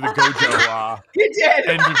went into the Gojo. You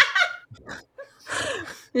did.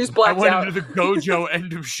 You just I blacked went out. into the Gojo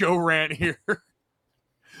end of show rant here.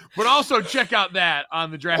 But also check out that on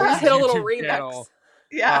the Just DraftKings hit a little YouTube remix. channel.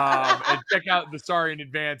 Yeah. And check out the Sorry in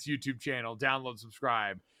Advance YouTube channel. Download,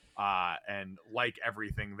 subscribe, and like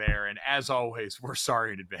everything there. And as always, we're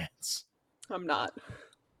sorry in advance. I'm not.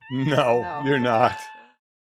 No, No. you're not.